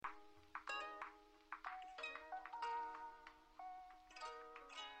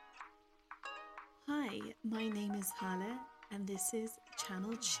Hi, my name is Hale, and this is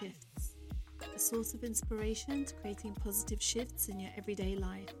Channeled Shifts, a source of inspiration to creating positive shifts in your everyday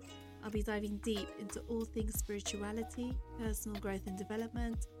life. I'll be diving deep into all things spirituality, personal growth and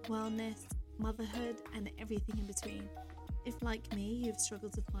development, wellness, motherhood, and everything in between. If, like me, you've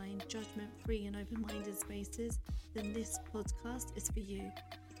struggled to find judgment-free and open-minded spaces, then this podcast is for you.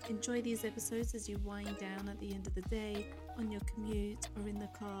 Enjoy these episodes as you wind down at the end of the day, on your commute, or in the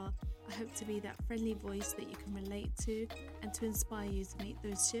car. I hope to be that friendly voice that you can relate to and to inspire you to make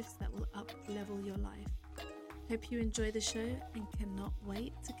those shifts that will up-level your life. Hope you enjoy the show and cannot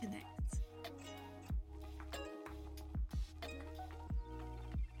wait to connect.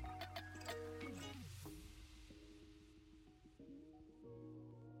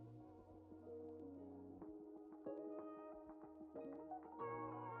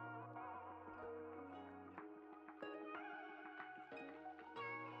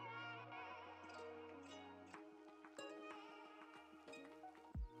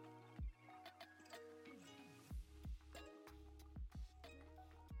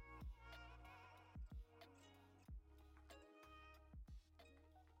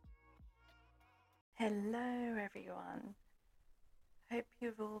 Hello everyone, hope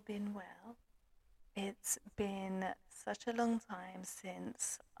you've all been well. It's been such a long time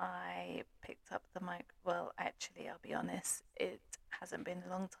since I picked up the mic. Well, actually, I'll be honest, it hasn't been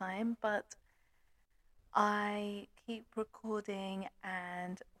a long time, but I keep recording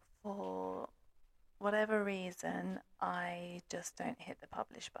and for whatever reason, I just don't hit the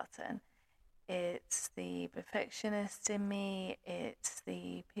publish button. It's the perfectionist in me, it's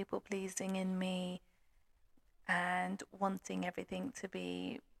the people pleasing in me, and wanting everything to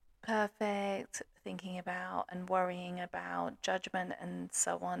be perfect, thinking about and worrying about judgment and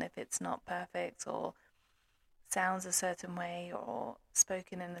so on if it's not perfect or sounds a certain way or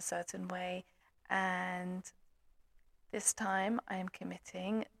spoken in a certain way. And this time I am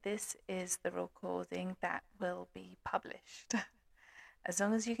committing, this is the recording that will be published. As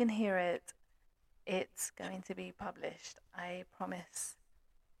long as you can hear it, it's going to be published. I promise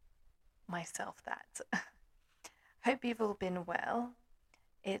myself that. Hope you've all been well.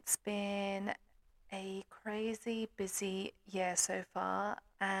 It's been a crazy busy year so far,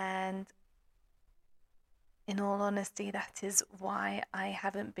 and in all honesty, that is why I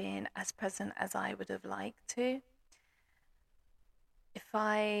haven't been as present as I would have liked to. If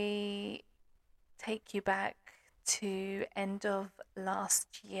I take you back to end of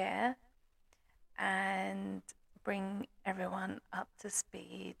last year and bring everyone up to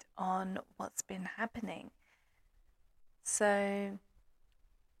speed on what's been happening. So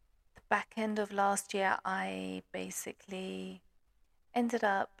the back end of last year, I basically ended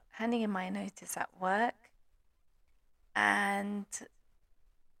up handing in my notice at work, and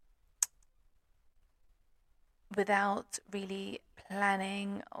without really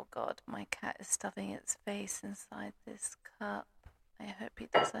planning, oh God, my cat is stuffing its face inside this cup. I hope he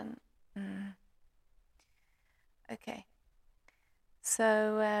doesn't. Okay.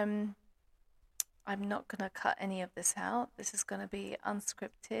 So I'm not going to cut any of this out. This is going to be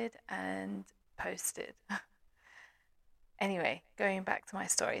unscripted and posted. Anyway, going back to my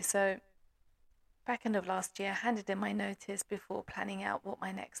story. So back end of last year, handed in my notice before planning out what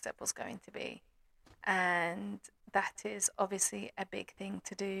my next step was going to be. And that is obviously a big thing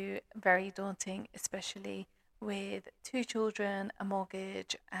to do, very daunting, especially with 2 children, a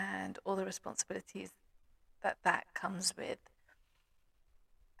mortgage, and all the responsibilities that comes with.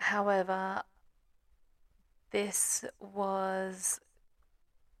 However, this was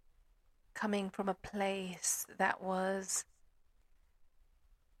coming from a place that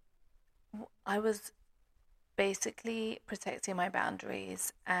I was basically protecting my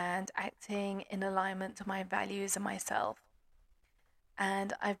boundaries and acting in alignment to my values and myself.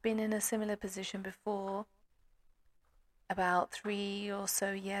 And I've been in a similar position before, about 3 or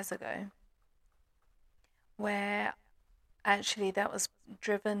so years ago, where actually that was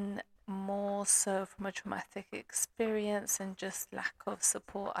driven more so from a traumatic experience and just lack of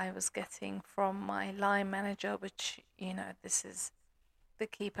support I was getting from my line manager, which, this is the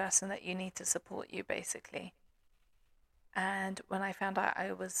key person that you need to support you, basically. And when I found out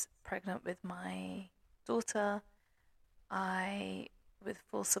I was pregnant with my daughter, with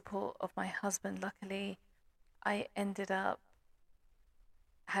full support of my husband, luckily, I ended up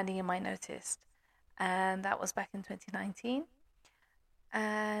handing in my notice. And that was back in 2019.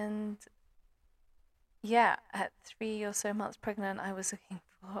 And yeah, at 3 or so months pregnant, I was looking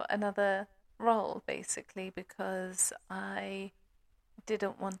for another role, basically, because I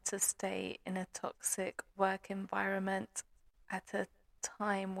didn't want to stay in a toxic work environment at a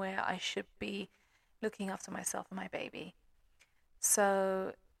time where I should be looking after myself and my baby.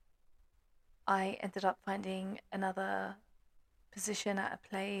 So I ended up finding another position at a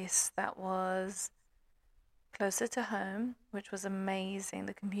place that was closer to home, which was amazing.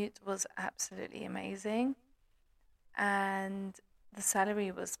 The commute was absolutely amazing, and the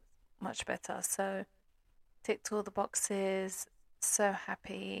salary was much better. So ticked all the boxes, so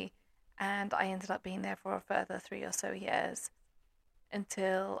happy, and I ended up being there for a further 3 or so years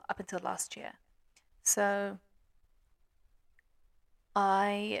until up until last year. So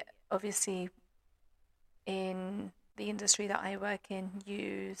I obviously, in the industry that I work in,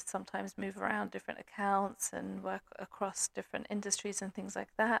 you sometimes move around different accounts and work across different industries and things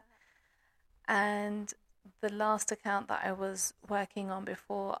like that. And the last account that I was working on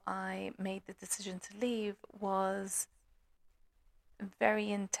before I made the decision to leave was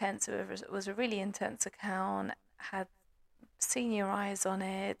very intense. It was a really intense account, had senior eyes on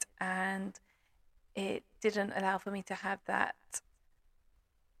it, and it didn't allow for me to have that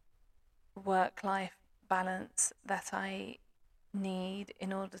work life balance that I need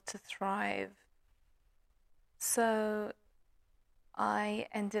in order to thrive. So I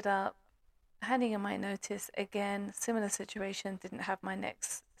ended up handing in my notice again, similar situation, didn't have my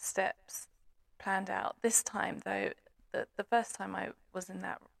next steps planned out. This time, though, the first time I was in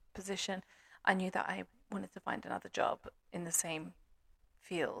that position, I knew that I wanted to find another job in the same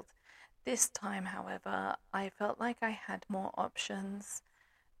field. This time, however, I felt like I had more options.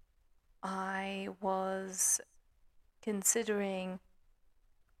 I was considering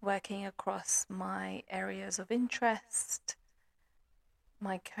working across my areas of interest,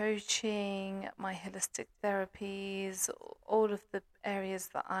 my coaching, my holistic therapies, all of the areas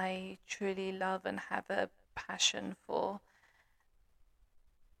that I truly love and have a passion for.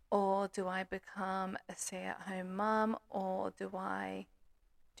 Or do I become a stay-at-home mum, or do I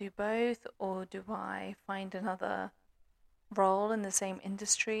do both, or do I find another role in the same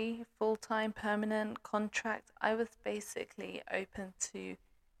industry, full-time, permanent, contract? I was basically open to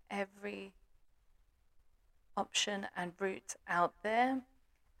every option and route out there,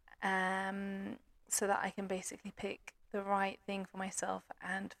 so that I can basically pick the right thing for myself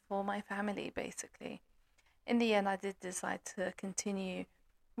and for my family, basically. In the end, I did decide to continue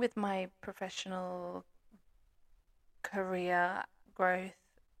with my professional career growth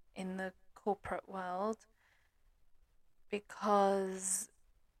in the corporate world, because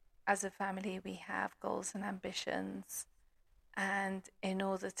as a family we have goals and ambitions, and in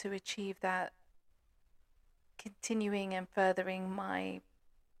order to achieve that, continuing and furthering my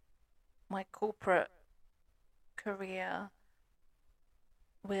corporate career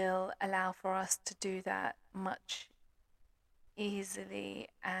will allow for us to do that much easily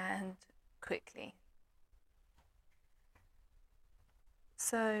and quickly.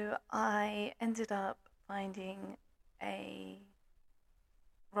 So I ended up finding a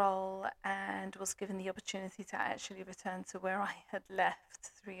role and was given the opportunity to actually return to where I had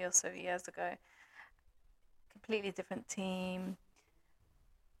left 3 or so years ago. Completely different team,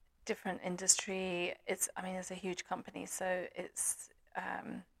 different industry. It's a huge company, so it's,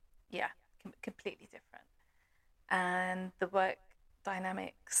 yeah, completely different. And the work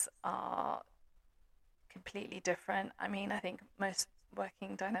dynamics are completely different. I think most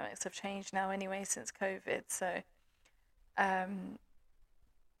working dynamics have changed now anyway since COVID. So um,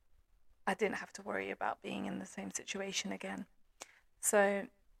 I didn't have to worry about being in the same situation again. So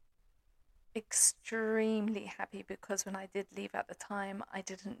extremely happy, because when I did leave at the time, I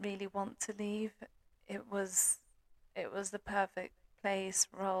didn't really want to leave. It was it was the perfect place,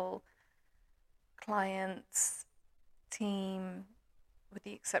 role, clients, team, with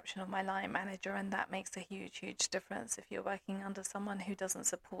the exception of my line manager, and that makes a huge, huge difference. If you're working under someone who doesn't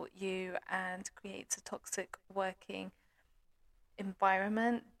support you and creates a toxic working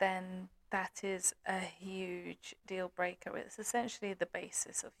environment, then that is a huge deal breaker. It's essentially the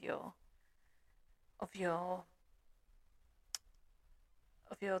basis of of your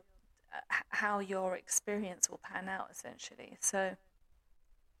your how your experience will pan out, essentially. So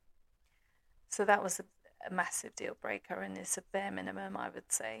that was a massive deal breaker, and it's a bare minimum, I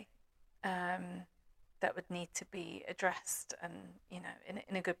would say, um, that would need to be addressed, and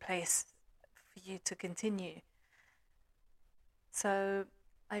in a good place for you to continue. So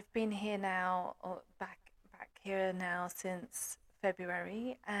I've been here now, or back here now, since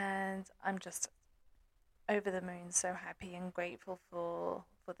February, and I'm just over the moon, so happy and grateful for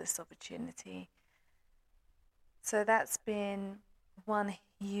this opportunity. So that's been one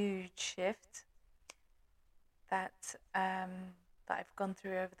huge shift that that I've gone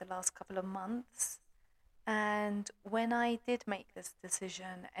through over the last couple of months. And when I did make this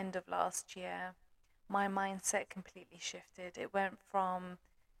decision end of last year, my mindset completely shifted. It went from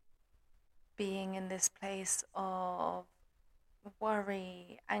being in this place of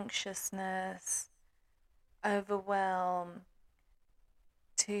worry, anxiousness, overwhelm,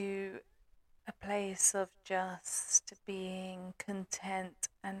 to a place of just being content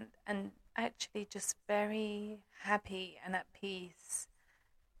and actually just very happy and at peace.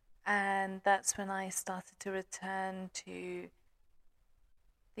 And that's when I started to return to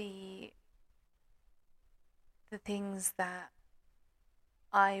the things that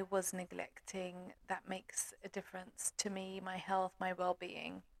I was neglecting that makes a difference to me, my health, my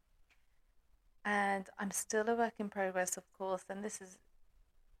well-being. And I'm still a work in progress, of course, and this is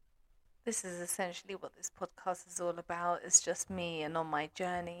essentially what this podcast is all about. It's just me and on my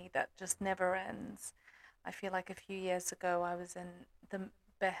journey that just never ends. I feel like a few years ago I was in the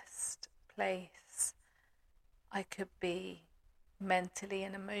best place I could be mentally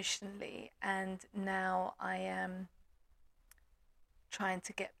and emotionally, and now I am trying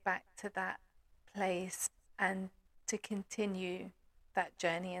to get back to that place and to continue that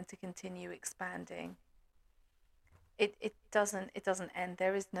journey and to continue expanding. It doesn't end.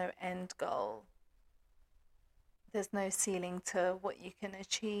 There is no end goal. There's no ceiling to what you can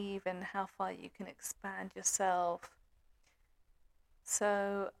achieve and how far you can expand yourself.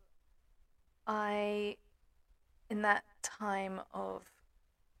 So I, in that time of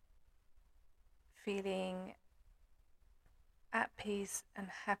feeling at peace and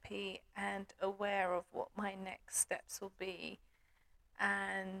happy and aware of what my next steps will be,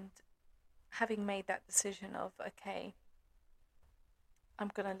 and having made that decision of, okay, I'm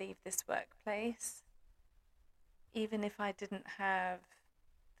going to leave this workplace, even if I didn't have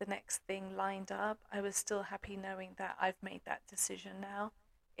the next thing lined up, I was still happy knowing that I've made that decision now.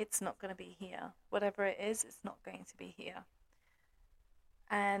 It's not going to be here. Whatever it is, it's not going to be here.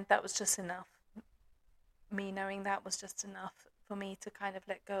 And that was just enough. Me knowing that was just enough for me to kind of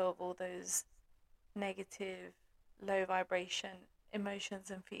let go of all those negative, low vibration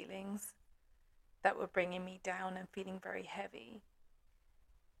emotions and feelings that were bringing me down and feeling very heavy,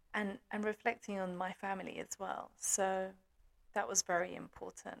 and reflecting on my family as well. So that was very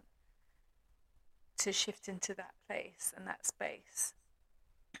important to shift into that place and that space.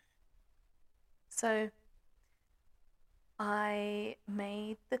 So I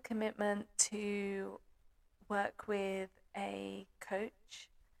made the commitment to work with a coach,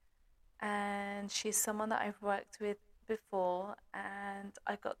 and she's someone that I've worked with before, and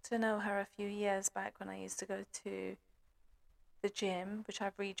I got to know her a few years back when I used to go to the gym, which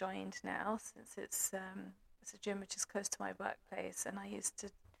I've rejoined now since it's a gym which is close to my workplace, and I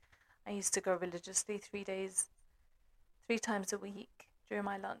used to go religiously 3 times a week during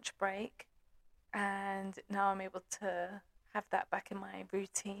my lunch break, and now I'm able to have that back in my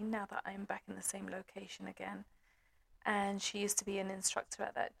routine now that I'm back in the same location again. And she used to be an instructor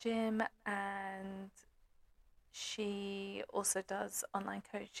at that gym, and she also does online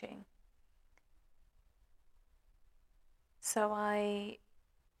coaching. So I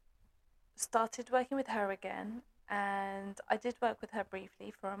started working with her again, and I did work with her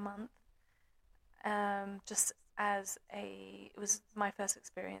briefly for a month, just as it was my first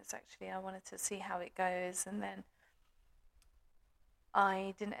experience actually. I wanted to see how it goes, and then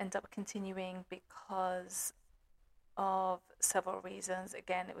I didn't end up continuing because of several reasons.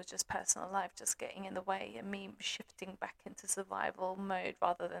 Again, it was just personal life just getting in the way and me shifting back into survival mode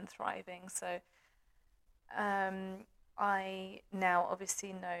rather than thriving. So I now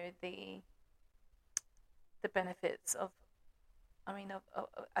obviously know the benefits of,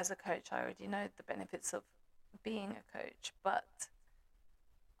 as a coach, I already know the benefits of being a coach, but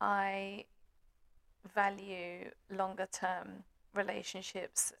I value longer term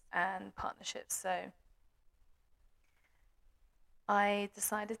relationships and partnerships. So I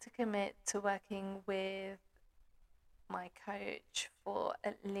decided to commit to working with my coach for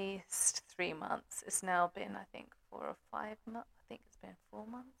at least 3 months. It's now been, I think, 4 or 5 months. I think it's been 4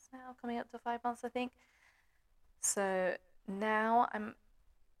 months now, coming up to 5 months, I think. So now I'm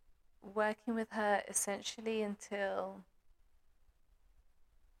working with her essentially until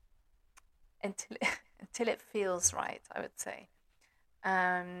until it feels right, I would say.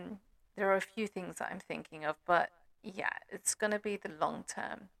 There are a few things that I'm thinking of, but yeah, it's going to be the long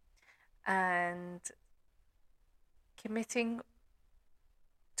term. And committing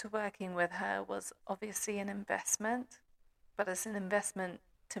to working with her was obviously an investment, but it's an investment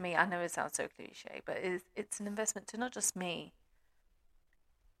to me. I know it sounds so cliche, but it's an investment to not just me,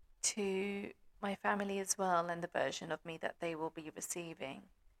 to my family as well, and the version of me that they will be receiving.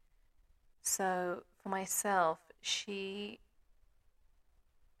 So for myself, she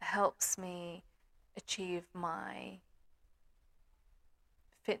helps me achieve my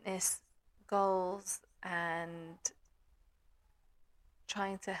fitness goals and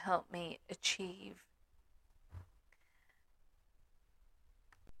trying to help me achieve.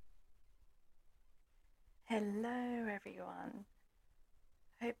 Hello, everyone.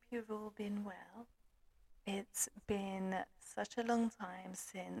 Hope you've all been well. It's been such a long time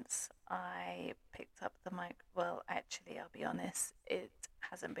since I picked up the mic. Well, actually, I'll be honest, it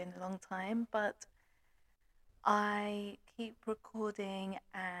hasn't been a long time, but I keep recording,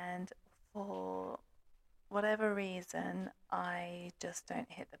 and for whatever reason, I just don't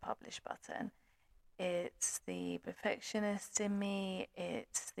hit the publish button. It's the perfectionist in me,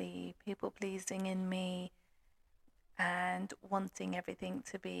 it's the people pleasing in me, and wanting everything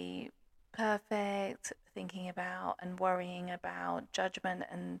to be perfect, thinking about and worrying about judgment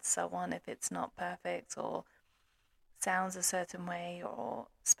and so on if it's not perfect or sounds a certain way or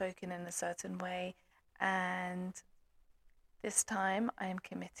spoken in a certain way. And this time I am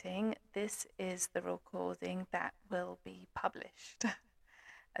committing, this is the recording that will be published.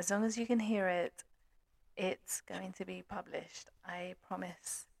 As long as you can hear it, it's going to be published. I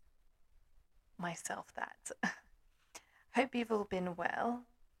promise myself that. Hope you've all been well.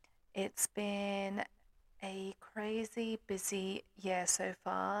 It's been a crazy busy year so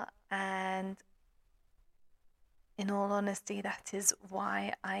far, and in all honesty, that is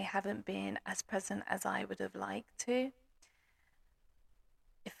why I haven't been as present as I would have liked to.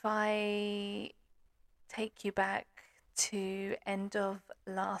 If I take you back to end of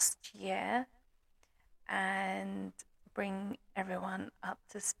last year and bring everyone up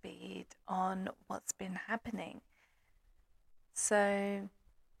to speed on what's been happening. So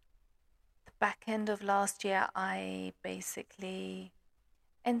the back end of last year, I basically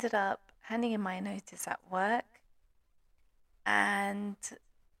ended up handing in my notice at work, and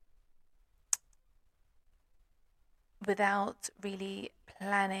without really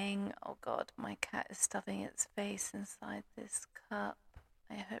planning. Oh God, my cat is stuffing its face inside this cup.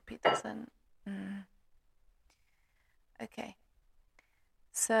 I hope he doesn't. Okay.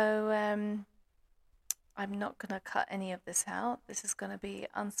 So I'm not going to cut any of this out. This is going to be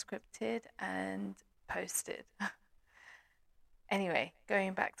unscripted and posted. Anyway,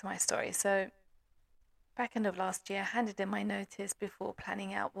 going back to my story. So back end of last year, handed in my notice before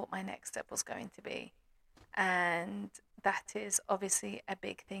planning out what my next step was going to be. And that is obviously a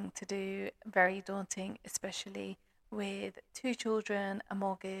big thing to do, very daunting, especially with 2 children, a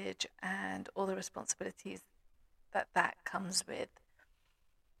mortgage, and all the responsibilities that comes with.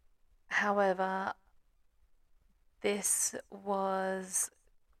 However, this was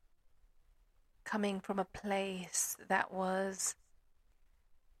coming from a place that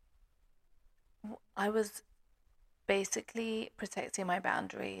I was basically protecting my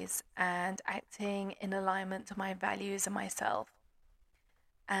boundaries and acting in alignment to my values and myself.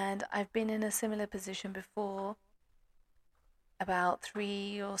 And I've been in a similar position before, about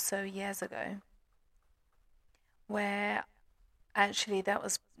 3 or so years ago, where actually that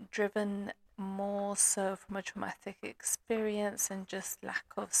was driven more so from a traumatic experience and just lack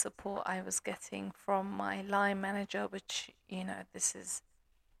of support I was getting from my line manager, which, this is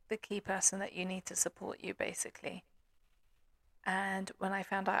the key person that you need to support you basically. And when I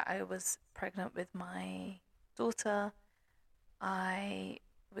found out I was pregnant with my daughter,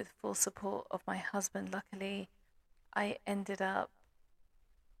 with full support of my husband, luckily, I ended up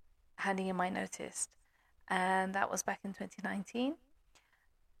handing in my notice. And that was back in 2019.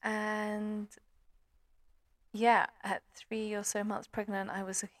 And yeah, at 3 or so months pregnant, I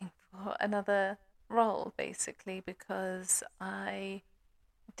was looking for another role basically because I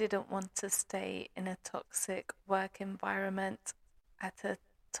didn't want to stay in a toxic work environment at a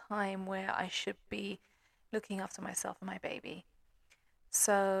time where I should be looking after myself and my baby.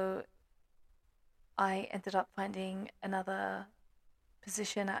 So I ended up finding another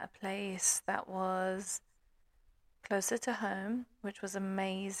position at a place that was closer to home, which was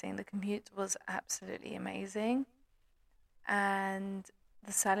amazing. The commute was absolutely amazing, and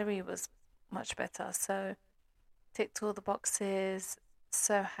the salary was much better. So ticked all the boxes,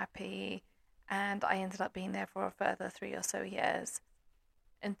 so happy, and I ended up being there for a further 3 or so years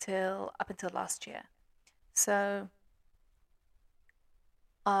up until last year. So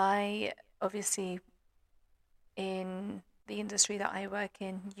I obviously, in the industry that I work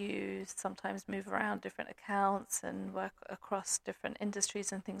in, you sometimes move around different accounts and work across different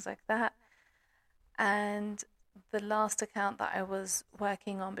industries and things like that. And the last account that I was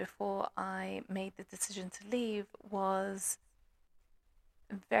working on before I made the decision to leave was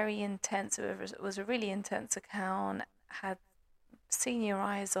very intense. It was a really intense account, had senior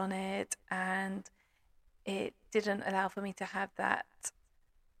eyes on it, and it didn't allow for me to have that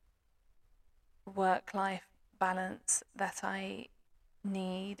work-life balance that I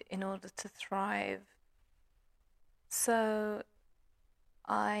need in order to thrive. So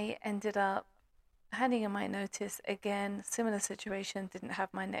I ended up handing in my notice again, similar situation, didn't have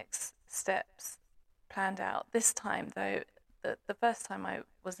my next steps planned out. This time, though, the first time I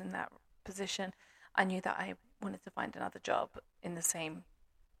was in that position, I knew that I wanted to find another job in the same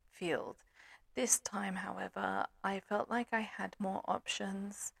field. This time, however, I felt like I had more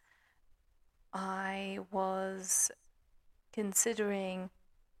options. I was considering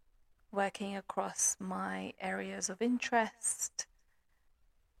working across my areas of interest,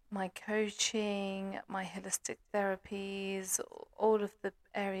 my coaching, my holistic therapies, all of the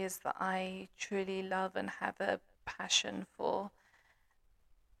areas that I truly love and have a passion for.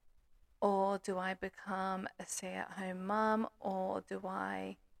 Or do I become a stay-at-home mum, or do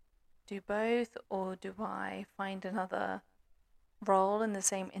I do both, or do I find another role in the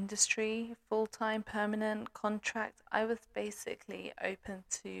same industry, full-time, permanent, contract? I was basically open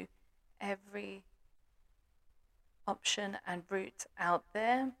to every option and route out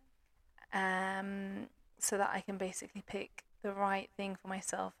there, so that I can basically pick the right thing for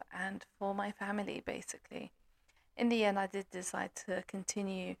myself and for my family, basically. In the end, I did decide to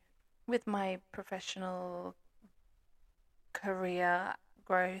continue with my professional career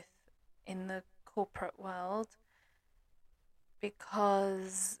growth in the corporate world,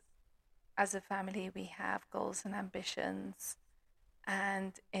 because as a family we have goals and ambitions,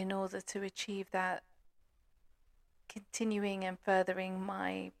 and in order to achieve that, continuing and furthering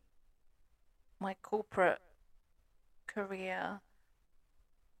my corporate career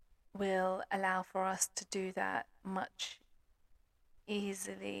will allow for us to do that much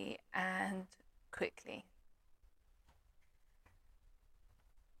easily and quickly.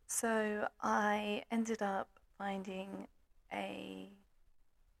 So I ended up finding a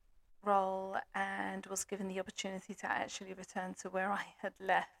role and was given the opportunity to actually return to where I had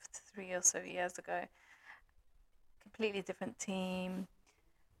left 3 or so years ago. Completely different team,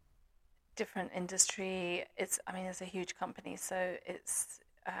 different industry. It's a huge company, so it's,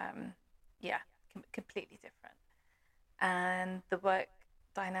 yeah, completely different. And the work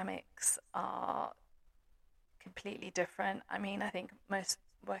dynamics are completely different. I think most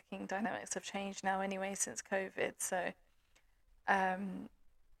working dynamics have changed now anyway since COVID. So um,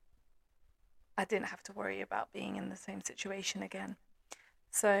 I didn't have to worry about being in the same situation again.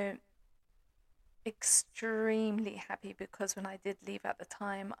 So extremely happy, because when I did leave at the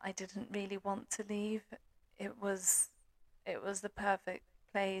time, I didn't really want to leave. It was it was the perfect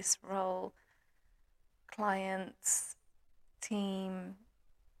place, role, clients, team,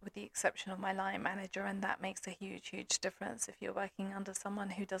 with the exception of my line manager, and that makes a huge, huge difference. If you're working under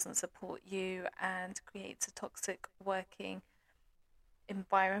someone who doesn't support you and creates a toxic working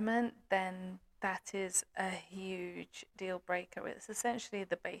environment, then that is a huge deal breaker. It's essentially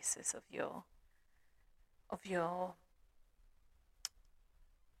the basis of of your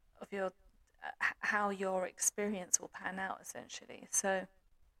your how your experience will pan out, essentially. So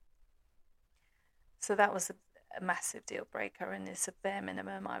that was a massive deal breaker, and it's a bare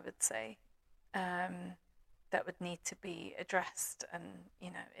minimum, I would say, um, that would need to be addressed, and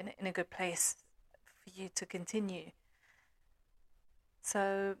in a good place for you to continue.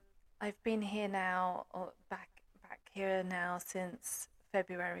 So I've been here now, or back here now, since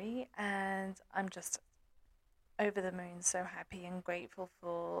February, and I'm just over the moon, so happy and grateful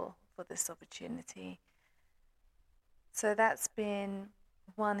for this opportunity. So that's been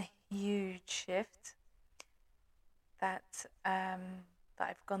one huge shift that that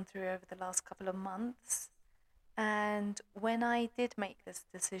I've gone through over the last couple of months. And when I did make this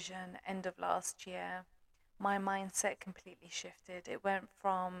decision end of last year, my mindset completely shifted. It went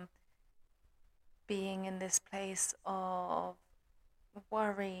from being in this place of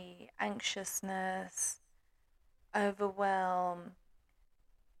worry, anxiousness, overwhelm,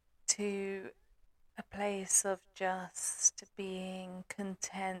 to a place of just being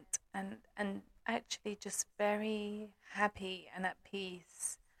content and actually just very happy and at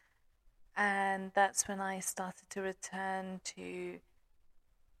peace. And that's when I started to return to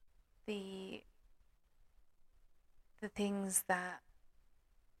the the things that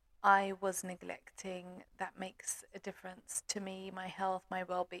I was neglecting, that makes a difference to me, my health, my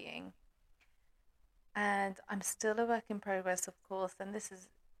well-being. And I'm still a work in progress, of course, and this is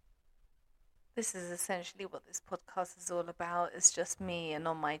essentially what this podcast is all about. It's just me and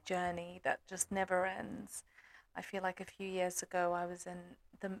on my journey that just never ends. I feel like a few years ago I was in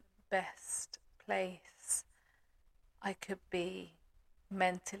the best place I could be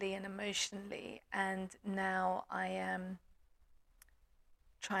mentally and emotionally. And now I am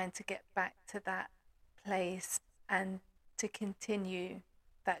trying to get back to that place and to continue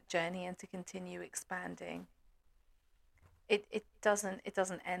that journey and to continue expanding. It doesn't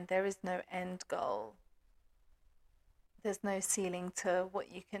end. There is no end goal. There's no ceiling to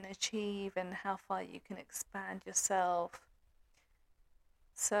what you can achieve and how far you can expand yourself.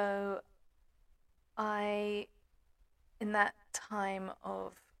 So I, in that time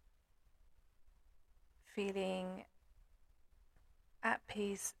of feeling at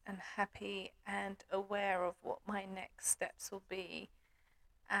peace and happy and aware of what my next steps will be,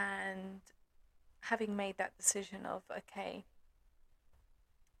 and having made that decision of, okay,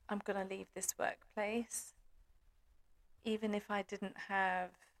 I'm going to leave this workplace, even if I didn't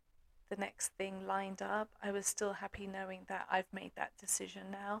have the next thing lined up, I was still happy knowing that I've made that decision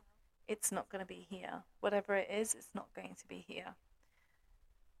now. It's not going to be here. Whatever it is, it's not going to be here.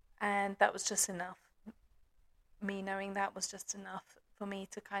 And that was just enough. Me knowing that was just enough for me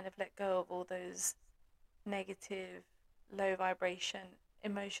to kind of let go of all those negative, low vibration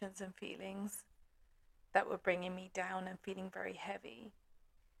emotions and feelings that were bringing me down and feeling very heavy,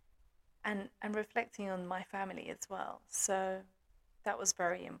 and reflecting on my family as well. So that was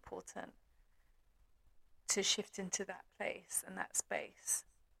very important to shift into that place and that space.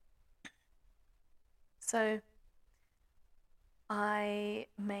 So I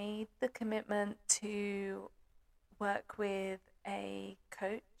made the commitment to work with a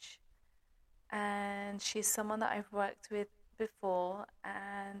coach, and she's someone that I've worked with before,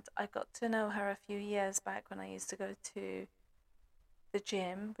 and I got to know her a few years back when I used to go to the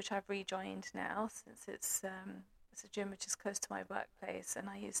gym, which I've rejoined now since it's a gym which is close to my workplace, and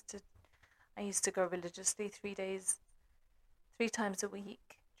I used to go religiously 3 times a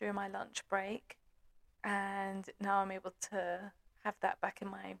week during my lunch break, and now I'm able to have that back in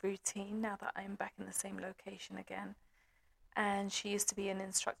my routine now that I'm back in the same location again. And she used to be an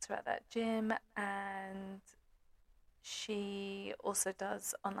instructor at that gym, and she also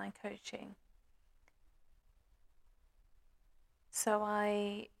does online coaching. So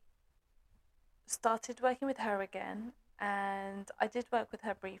I started working with her again, and I did work with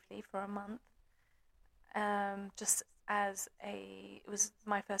her briefly for a month, just as it was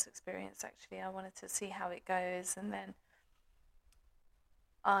my first experience actually. I wanted to see how it goes, and then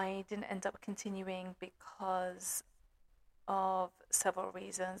I didn't end up continuing because of several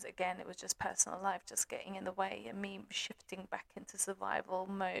reasons. Again, it was just personal life just getting in the way and me shifting back into survival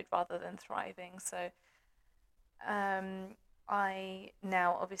mode rather than thriving. So I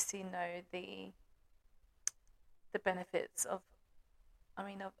now obviously know the benefits of,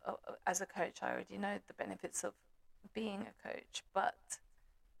 as a coach, I already know the benefits of being a coach, but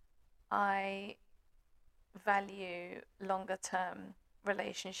I value longer term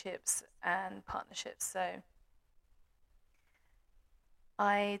relationships and partnerships. So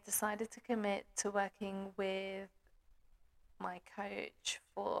I decided to commit to working with my coach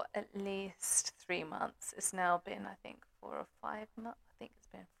for at least 3 months. It's now been, I think, 4 or 5 months. I think it's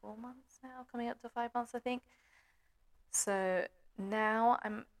been 4 months now, coming up to 5 months, I think. So now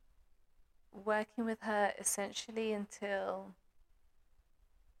I'm working with her essentially until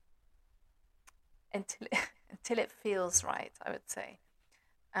until it feels right, I would say.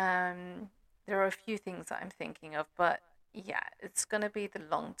 There are a few things that I'm thinking of, but yeah, it's going to be the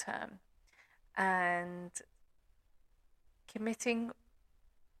long term. And committing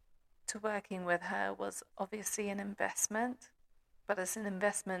to working with her was obviously an investment, but it's an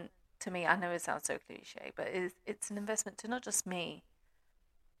investment to me. I know it sounds so cliche, but it's an investment to not just me,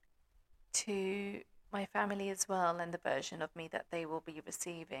 to my family as well, and the version of me that they will be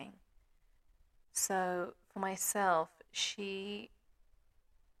receiving. So for myself, she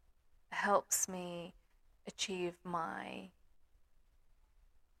helps me achieve my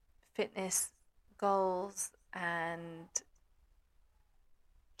fitness goals and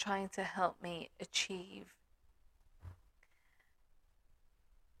trying to help me achieve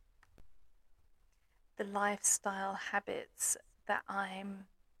the lifestyle habits that I'm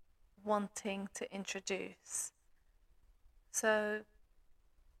wanting to introduce. So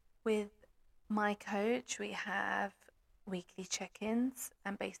with my coach, we have weekly check-ins,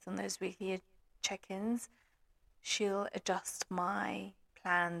 and based on those weekly check-ins, she'll adjust my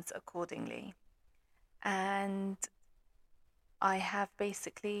plans accordingly. And I have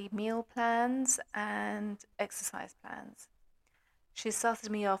basically meal plans and exercise plans. She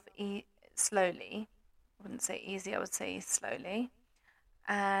started me off slowly. I wouldn't say easy, I would say slowly.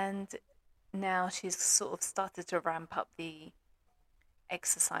 And now she's sort of started to ramp up the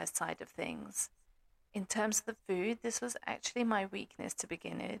exercise side of things. in terms of the food, this was actually my weakness to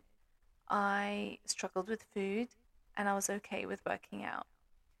begin with. I struggled with food and I was okay with working out.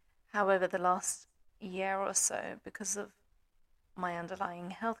 However, the last year or so, because of my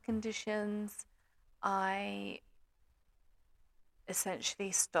underlying health conditions, I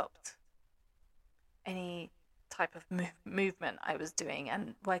essentially stopped any type of movement I was doing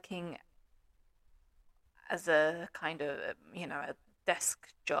and working as a kind of, a desk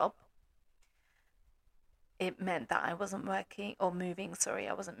job. It meant that I wasn't working or moving, sorry,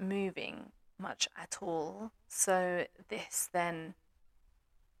 I wasn't moving much at all. So this then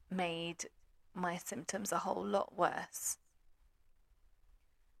made my symptoms a whole lot worse.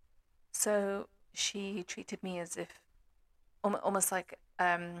 So she treated me as if almost like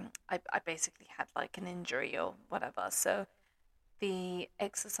I basically had like an injury or whatever. So the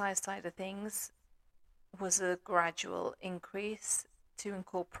exercise side of things was a gradual increase to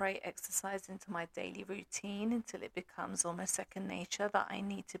incorporate exercise into my daily routine until it becomes almost second nature that I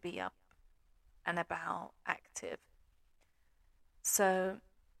need to be up and about active. So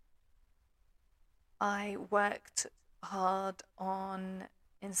I worked hard on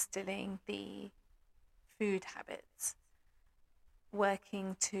instilling the food habits,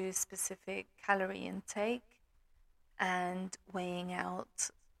 working to specific calorie intake and weighing out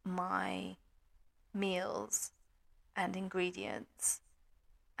my meals and ingredients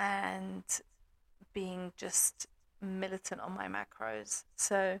and being just militant on my macros.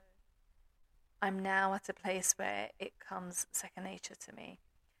 So I'm now at a place where it comes second nature to me.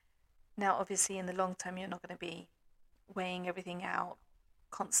 Now, obviously, in the long term, you're not going to be weighing everything out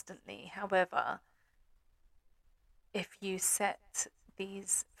constantly. However, if you set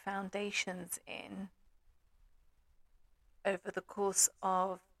these foundations in over the course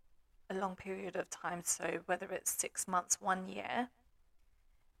of a long period of time, so whether it's 6 months, 1 year,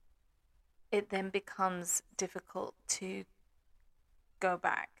 it then becomes difficult to go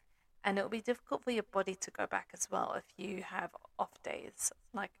back. And it'll be difficult for your body to go back as well if you have off days.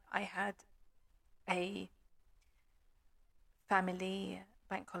 Like I had a family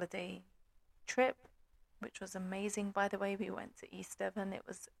bank holiday trip, which was amazing, by the way. We went to East Devon. It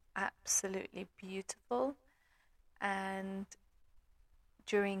was absolutely beautiful. And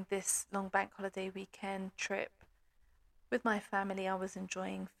during this long bank holiday weekend trip with my family, I was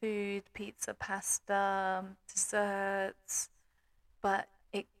enjoying food, pizza, pasta, desserts, but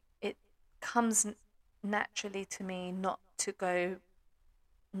it comes naturally to me not to go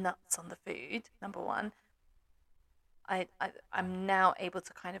nuts on the food, number one. I'm now able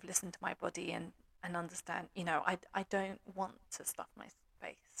to kind of listen to my body and understand, I don't want to stuff my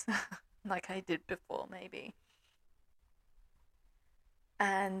face like I did before, maybe.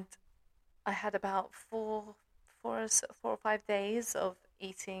 And I had about 4 or 5 days of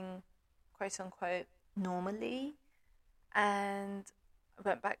eating quote unquote normally. And I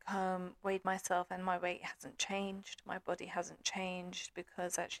went back home, weighed myself, and my weight hasn't changed. My body hasn't changed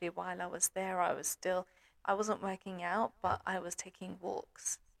because actually, while I was there, I wasn't working out, but I was taking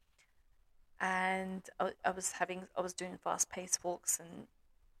walks. And I was doing fast paced walks and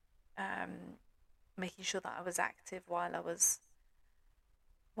um, making sure that I was active while I was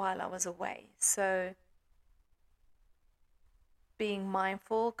away. So being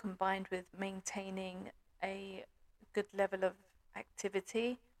mindful combined with maintaining a good level of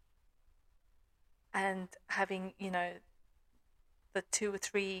activity and having, the 2 or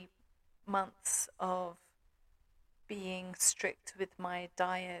 3 months of being strict with my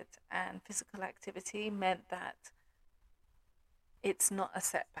diet and physical activity meant that it's not a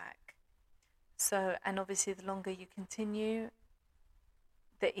setback. So, and obviously, the longer you continue,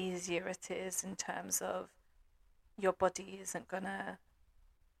 the easier it is in terms of your body isn't going to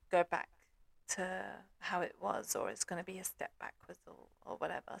go back to how it was, or it's going to be a step backwards or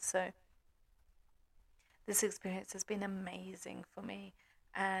whatever. So this experience has been amazing for me,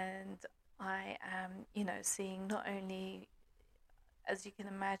 and I am, seeing not only, as you can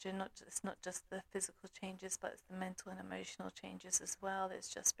imagine, it's not just the physical changes, but it's the mental and emotional changes as well.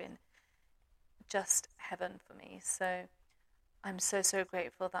 It's just been just heaven for me. So I'm so, so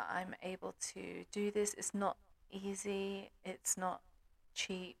grateful that I'm able to do this. It's not easy, it's not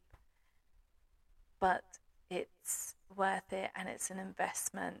cheap, but it's worth it and it's an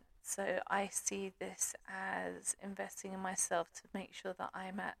investment. So I see this as investing in myself to make sure that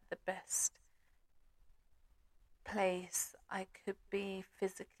I'm at the best place I could be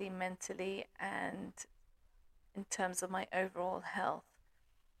physically, mentally, and in terms of my overall health.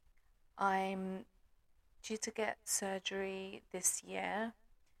 I'm due to get surgery this year,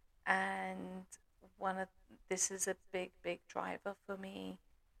 and this is a big driver for me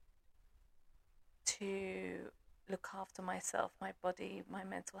to look after myself, my body, my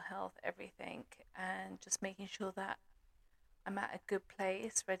mental health, everything, and just making sure that I'm at a good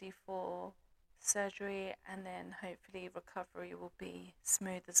place, ready for surgery, and then hopefully recovery will be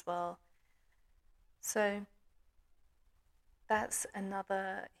smooth as well. So that's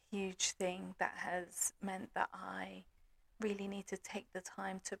another huge thing that has meant that I really need to take the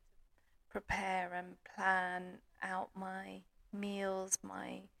time to prepare and plan out my meals,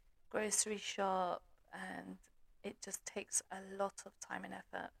 my grocery shop, and it just takes a lot of time and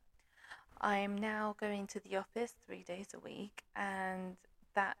effort. I'm now going to the office 3 days a week, and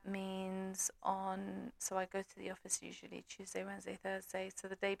that means so I go to the office usually Tuesday, Wednesday, Thursday. So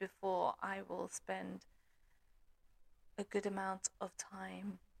the day before, I will spend a good amount of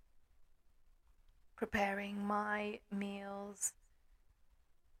time preparing my meals,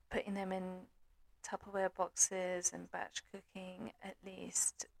 putting them in Tupperware boxes and batch cooking at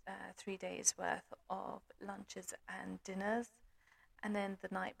least 3 days worth of lunches and dinners. And then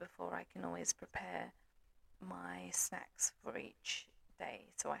the night before, I can always prepare my snacks for each day.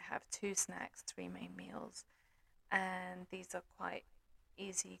 So I have 2 snacks, 3 main meals, and these are quite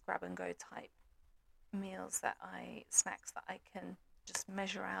easy grab and go type snacks that I can just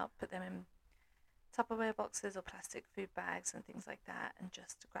measure out, put them in Tupperware boxes or plastic food bags and things like that, and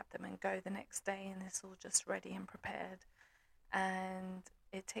just grab them and go the next day, and it's all just ready and prepared. And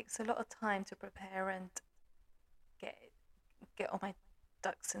it takes a lot of time to prepare and get all my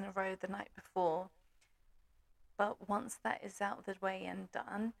ducks in a row the night before. But once that is out of the way and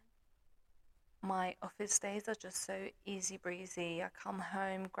done, my office days are just so easy breezy. I come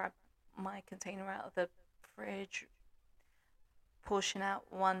home, grab my container out of the fridge,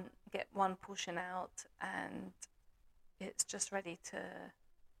 get one portion out, and it's just ready to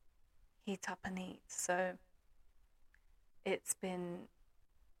heat up and eat. So it's been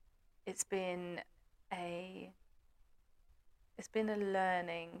a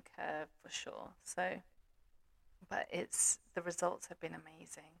learning curve for sure. But the results have been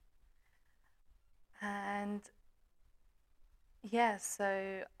amazing. And yeah,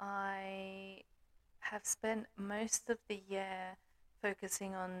 so I have spent most of the year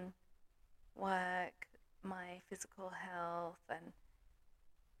focusing on work, my physical health, and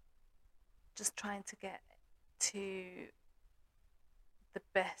just trying to get to the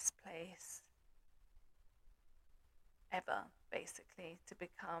best place ever, basically, to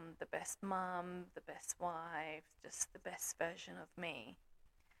become the best mum, the best wife, just the best version of me.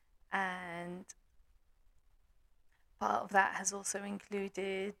 And part of that has also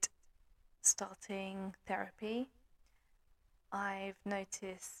included starting therapy. I've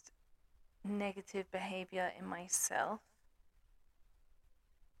noticed negative behavior in myself,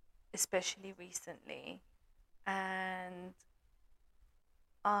 especially recently, and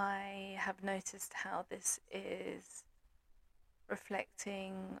I have noticed how this is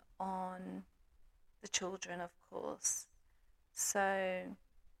reflecting on the children, of course. So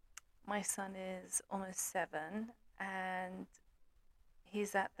my son is almost 7, and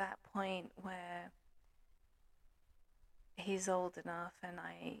he's at that point where he's old enough, and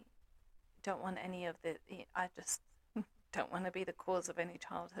I don't want I just don't want to be the cause of any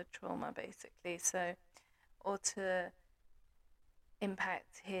childhood trauma, basically. So, or to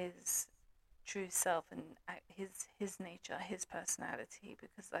impact his true self and his nature, his personality,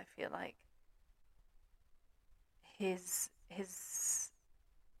 because I feel like his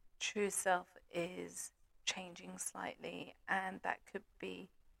true self is changing slightly, and that could be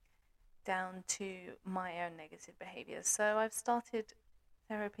down to my own negative behavior. So I've started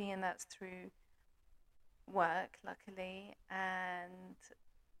therapy, and that's through work, luckily, and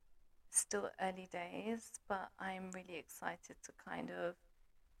still early days, but I'm really excited to kind of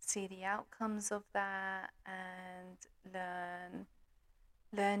see the outcomes of that and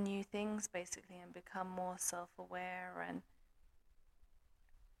learn new things, basically, and become more self-aware and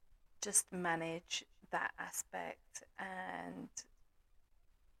just manage that aspect and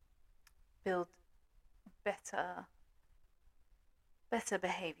build better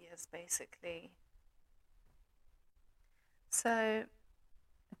behaviors, basically. So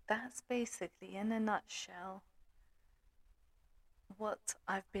that's basically, in a nutshell, what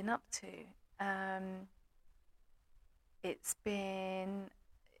I've been up to. It's been,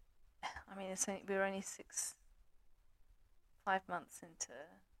 we're only 5 months into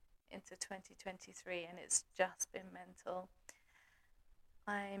 2023, and it's just been mental.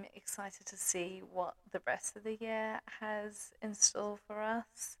 I'm excited to see what the rest of the year has in store for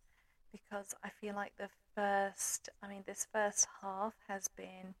us, because I feel like this first half has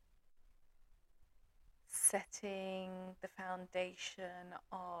been setting the foundation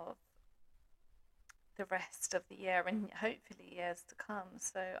of the rest of the year and hopefully years to come.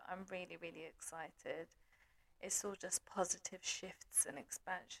 So I'm really, really excited. It's all just positive shifts and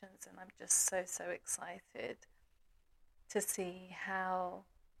expansions, and I'm just so, so excited to see how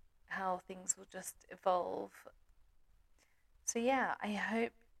things will just evolve. So yeah, I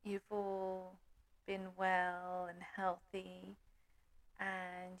hope you've all been well and healthy,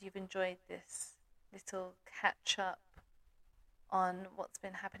 and you've enjoyed this little catch up on what's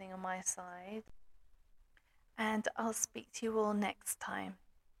been happening on my side. And I'll speak to you all next time.